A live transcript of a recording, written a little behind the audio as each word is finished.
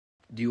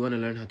Do you want to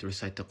learn how to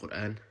recite the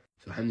Quran?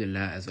 So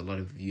alhamdulillah, as a lot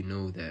of you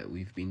know, that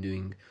we've been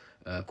doing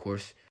a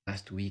course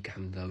last week.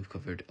 Alhamdulillah, we've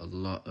covered a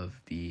lot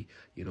of the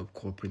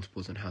core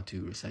principles on how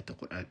to recite the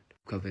Quran.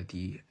 We've covered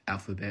the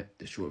alphabet,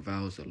 the short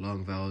vowels, the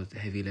long vowels, the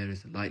heavy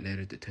letters, the light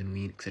letters, the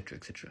tanween, etc.,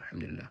 etc.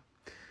 Alhamdulillah.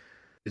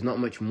 There's not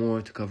much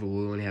more to cover.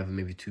 We only have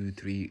maybe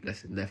 2-3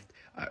 lessons left.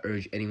 I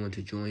urge anyone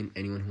to join.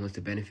 Anyone who wants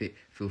to benefit,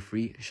 feel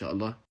free,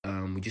 inshallah.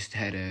 We just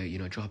had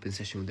a drop-in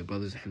session with the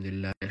brothers,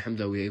 alhamdulillah.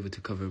 Alhamdulillah, we were able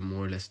to cover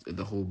more or less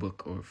the whole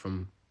book, or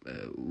from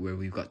where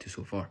we've got to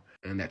so far.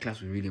 And that class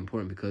was really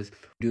important because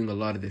we're doing a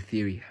lot of the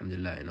theory,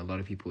 alhamdulillah, and a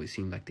lot of people, it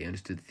seemed like they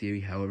understood the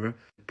theory. However,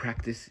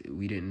 practice,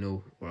 we didn't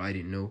know, or I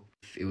didn't know,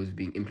 if it was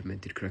being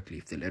implemented correctly,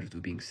 if the letters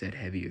were being said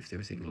heavy, if they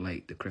were saying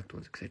light, the correct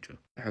ones, etc.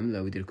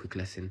 Alhamdulillah, we did a quick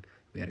lesson.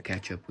 We had a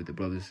catch up with the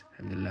brothers,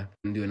 alhamdulillah.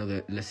 I'm going to do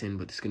another lesson,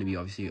 but it's going to be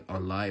obviously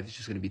on live. It's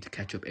just going to be to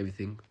catch up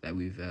everything that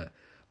we've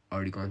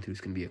already gone through.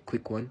 It's going to be a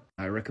quick one.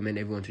 I recommend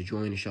everyone to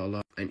join,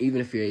 inshallah. And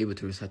even if you're able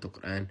to recite the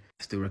Quran,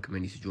 I still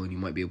recommend you to join. You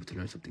might be able to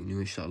learn something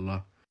new,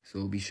 inshallah.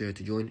 So be sure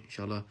to join,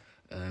 inshallah,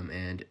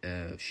 and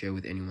share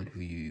with anyone who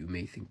you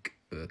may think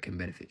can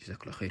benefit.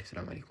 Jazakallah khair.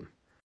 Assalamu alaikum.